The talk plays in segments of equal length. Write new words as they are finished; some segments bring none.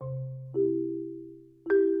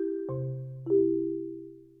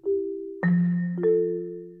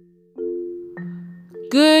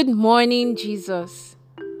Good morning, Jesus.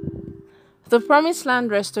 The Promised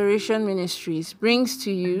Land Restoration Ministries brings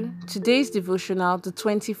to you today's devotional, the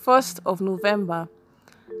 21st of November,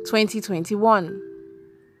 2021.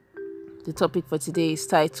 The topic for today is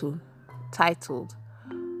titled,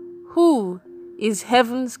 Who is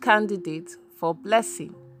Heaven's Candidate for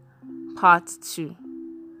Blessing? Part 2.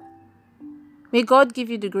 May God give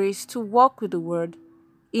you the grace to walk with the Word.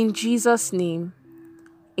 In Jesus' name,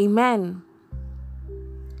 Amen.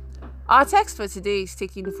 Our text for today is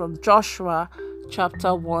taken from Joshua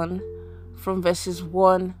chapter 1, from verses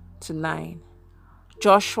 1 to 9.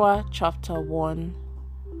 Joshua chapter 1,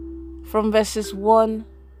 from verses 1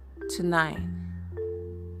 to 9.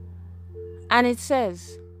 And it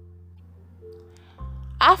says,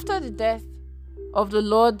 After the death of the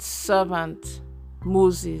Lord's servant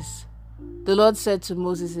Moses, the Lord said to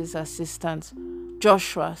Moses' assistant,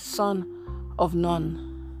 Joshua, son of Nun,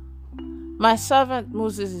 My servant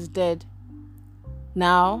Moses is dead.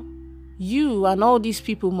 Now, you and all these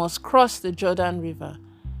people must cross the Jordan River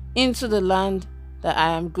into the land that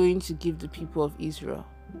I am going to give the people of Israel.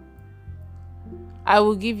 I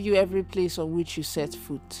will give you every place on which you set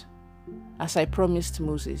foot, as I promised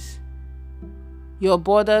Moses. Your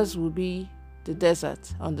borders will be the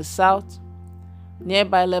desert on the south,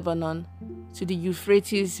 nearby Lebanon, to the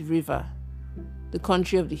Euphrates River, the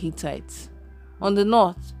country of the Hittites, on the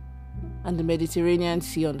north, and the Mediterranean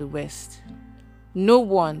Sea on the west. No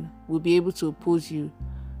one will be able to oppose you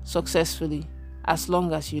successfully as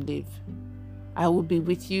long as you live. I will be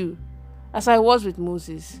with you as I was with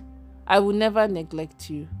Moses. I will never neglect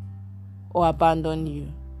you or abandon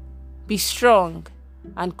you. Be strong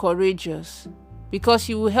and courageous, because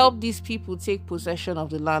you will help these people take possession of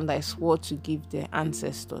the land I swore to give their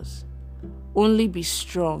ancestors. Only be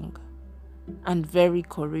strong and very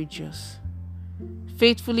courageous,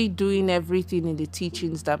 faithfully doing everything in the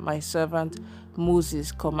teachings that my servant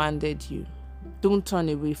Moses commanded you. Don't turn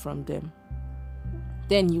away from them.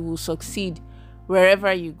 Then you will succeed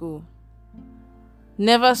wherever you go.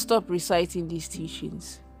 Never stop reciting these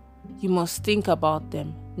teachings. You must think about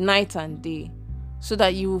them night and day, so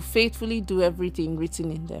that you will faithfully do everything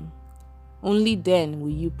written in them. Only then will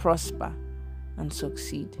you prosper and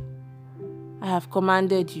succeed. I have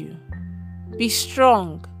commanded you. Be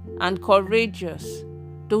strong and courageous.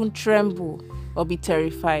 Don't tremble or be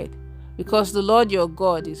terrified, because the Lord your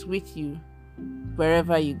God is with you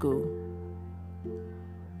wherever you go.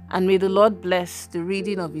 And may the Lord bless the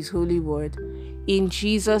reading of His holy word. In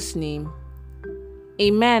Jesus' name,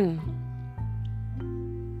 Amen.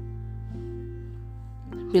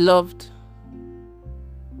 Beloved,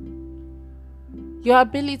 your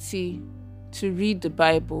ability to read the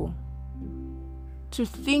Bible, to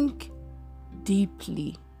think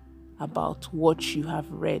deeply about what you have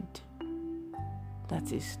read,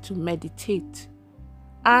 that is, to meditate,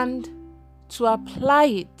 and to apply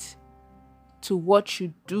it to what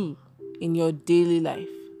you do in your daily life,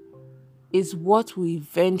 is what will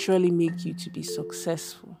eventually make you to be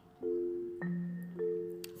successful.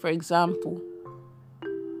 For example,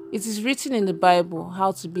 it is written in the Bible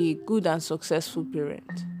how to be a good and successful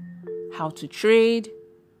parent, how to trade,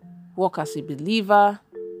 work as a believer,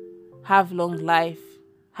 have long life,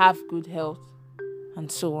 have good health, and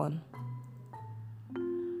so on.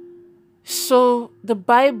 So the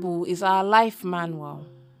Bible is our life manual.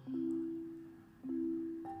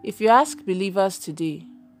 If you ask believers today,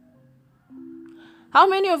 how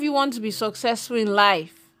many of you want to be successful in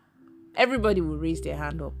life? Everybody will raise their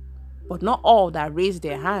hand up. But not all that raise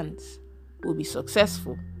their hands will be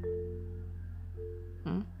successful.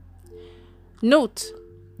 Note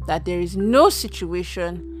that there is no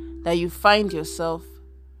situation that you find yourself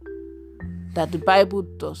that the Bible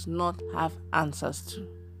does not have answers to.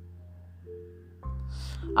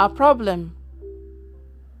 Our problem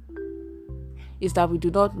is that we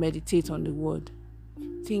do not meditate on the word,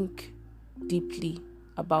 think deeply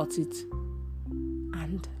about it,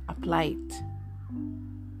 and apply it.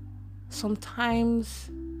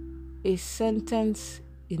 Sometimes a sentence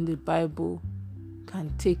in the Bible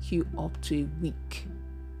can take you up to a week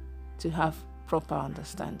to have proper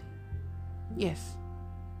understanding. Yes.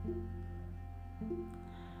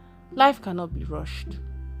 Life cannot be rushed.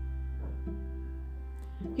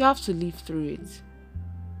 You have to live through it.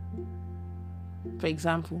 For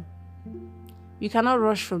example, you cannot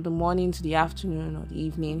rush from the morning to the afternoon or the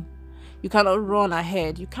evening. You cannot run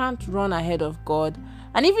ahead. You can't run ahead of God.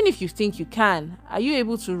 And even if you think you can, are you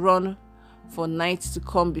able to run for night to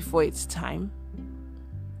come before its time?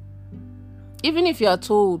 Even if you are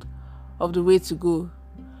told of the way to go,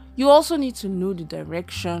 you also need to know the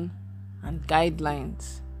direction and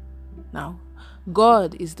guidelines. Now,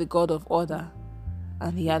 God is the God of order,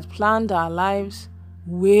 and He had planned our lives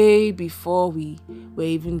way before we were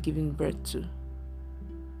even given birth to.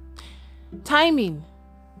 Timing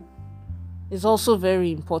is also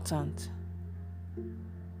very important.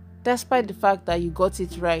 Despite the fact that you got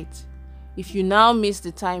it right, if you now miss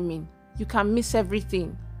the timing, you can miss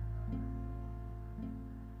everything.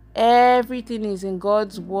 Everything is in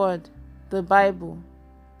God's word, the Bible.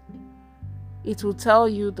 It will tell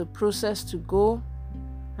you the process to go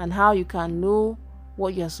and how you can know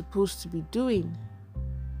what you're supposed to be doing.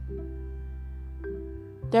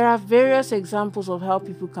 There are various examples of how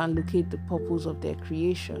people can locate the purpose of their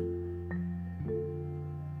creation.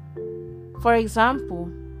 For example,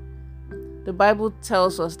 the Bible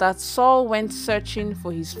tells us that Saul went searching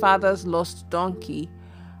for his father's lost donkey,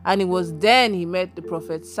 and it was then he met the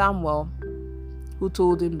prophet Samuel, who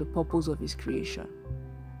told him the purpose of his creation.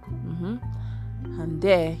 And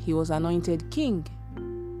there he was anointed king.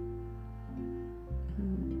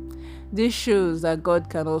 This shows that God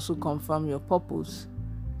can also confirm your purpose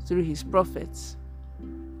through His prophets.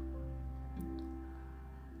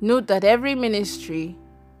 Note that every ministry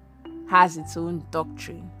has its own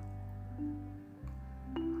doctrine.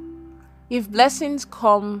 If blessings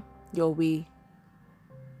come your way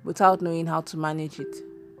without knowing how to manage it,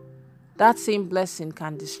 that same blessing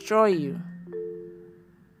can destroy you.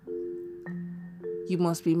 You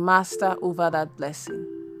must be master over that blessing.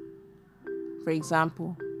 For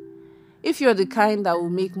example, if you're the kind that will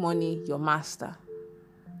make money your master,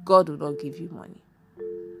 God will not give you money.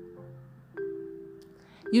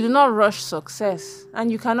 You do not rush success,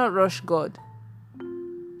 and you cannot rush God.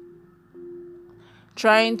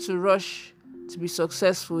 Trying to rush to be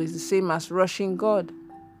successful is the same as rushing God.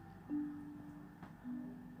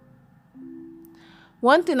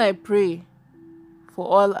 One thing I pray for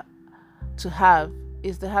all to have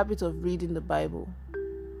is the habit of reading the Bible.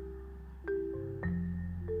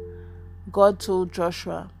 God told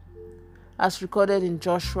Joshua, as recorded in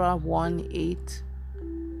Joshua 1:8,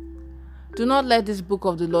 "Do not let this book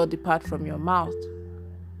of the law depart from your mouth.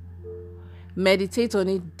 Meditate on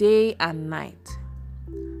it day and night,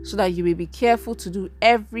 so that you may be careful to do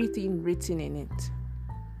everything written in it.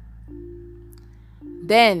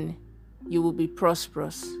 Then you will be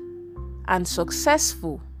prosperous and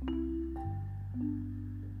successful."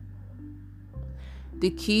 The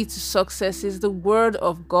key to success is the Word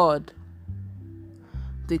of God.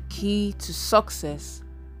 The key to success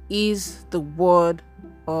is the Word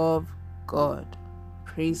of God.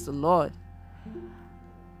 Praise the Lord.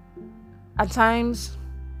 At times,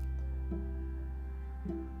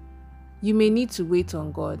 you may need to wait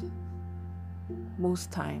on God.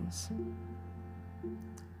 Most times,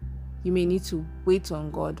 you may need to wait on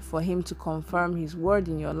God for Him to confirm His word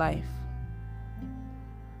in your life.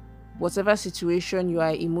 Whatever situation you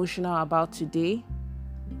are emotional about today,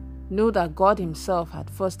 know that God Himself had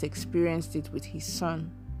first experienced it with His Son,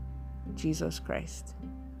 Jesus Christ.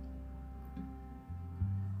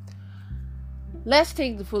 Let's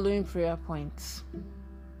take the following prayer points.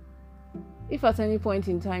 If at any point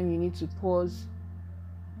in time you need to pause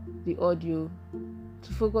the audio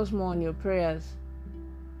to focus more on your prayers,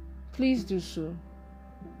 please do so.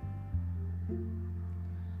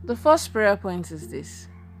 The first prayer point is this: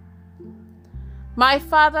 My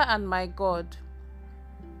Father and my God,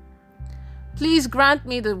 please grant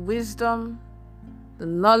me the wisdom, the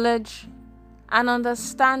knowledge, and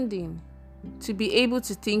understanding to be able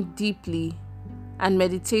to think deeply and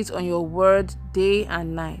meditate on your word day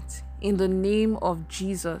and night. In the name of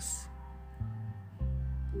Jesus.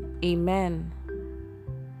 Amen.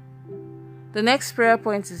 The next prayer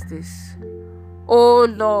point is this: Oh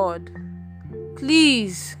Lord,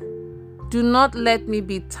 please do not let me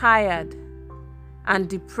be tired and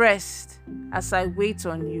depressed as I wait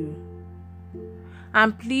on you.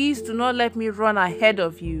 And please do not let me run ahead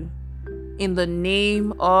of you. In the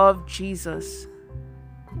name of Jesus.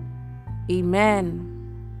 Amen.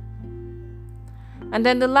 And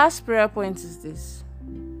then the last prayer point is this: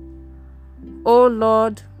 Oh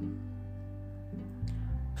Lord,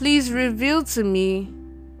 please reveal to me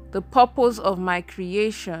the purpose of my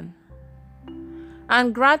creation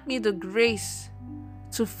and grant me the grace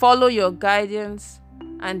to follow your guidance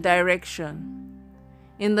and direction.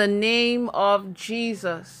 In the name of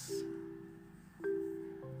Jesus.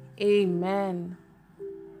 Amen.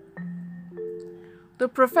 The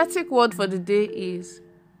prophetic word for the day is: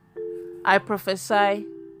 I prophesy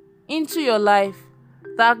into your life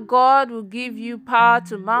that God will give you power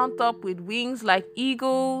to mount up with wings like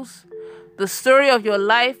eagles. The story of your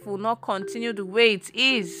life will not continue the way it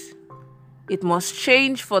is. It must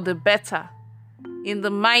change for the better. in the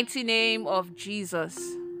mighty name of Jesus.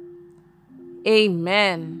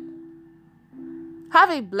 Amen.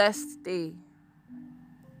 Have a blessed day.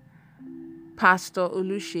 Pastor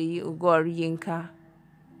Oluseyi Ogo-Oriyinka.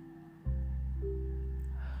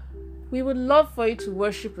 We would love for you to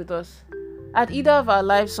worship with us at either of our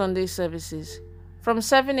live Sunday services from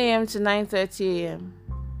 7 a.m. to 9:30 a.m.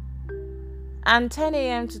 and 10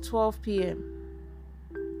 a.m. to 12 p.m.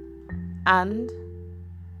 and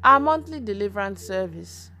our monthly deliverance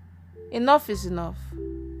service, Enough is Enough,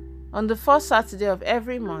 on the first Saturday of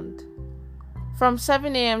every month from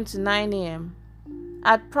 7 a.m. to 9 a.m.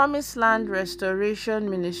 at Promised Land Restoration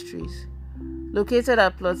Ministries, located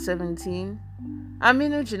at Plot 17,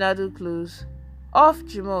 Aminu Jinadu Close, off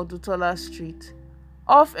Jimoh Odutola Street,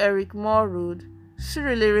 off Eric Moore Road,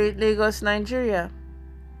 Surulere, Lagos, Nigeria.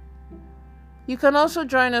 You can also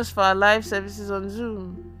join us for our live services on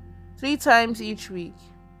Zoom 3 times each week.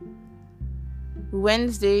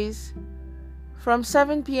 Wednesdays from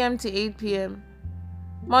 7 p.m. to 8 p.m.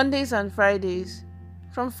 Mondays and Fridays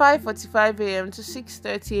from 5:45 a.m. to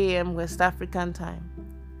 6:30 a.m. West African time.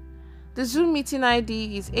 The Zoom meeting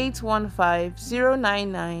ID is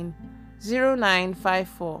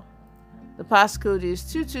 815-099-0954. The passcode is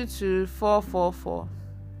 222444.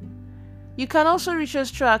 You can also reach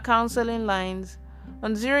us through our counseling lines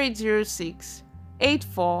on 0806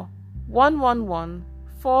 84 111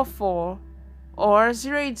 44 or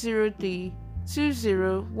 0803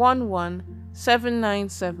 2011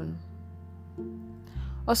 797.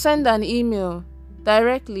 Or send an email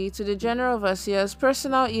directly to the General Overseer's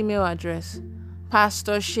personal email address,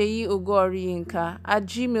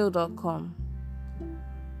 pastorseyi.ogo-oriyinka@gmail.com.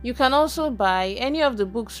 You can also buy any of the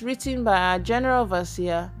books written by our General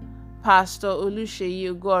Overseer, Pastor Oluseyi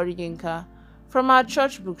Ogo-Oriyinka, from our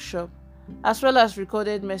church bookshop, as well as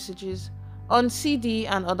recorded messages on CD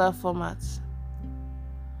and other formats.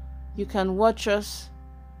 You can watch us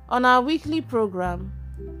on our weekly program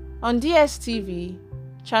on DSTV,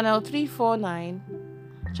 Channel 349,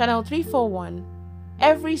 Channel 341,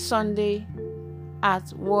 every Sunday at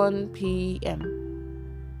 1 p.m.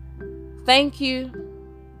 Thank you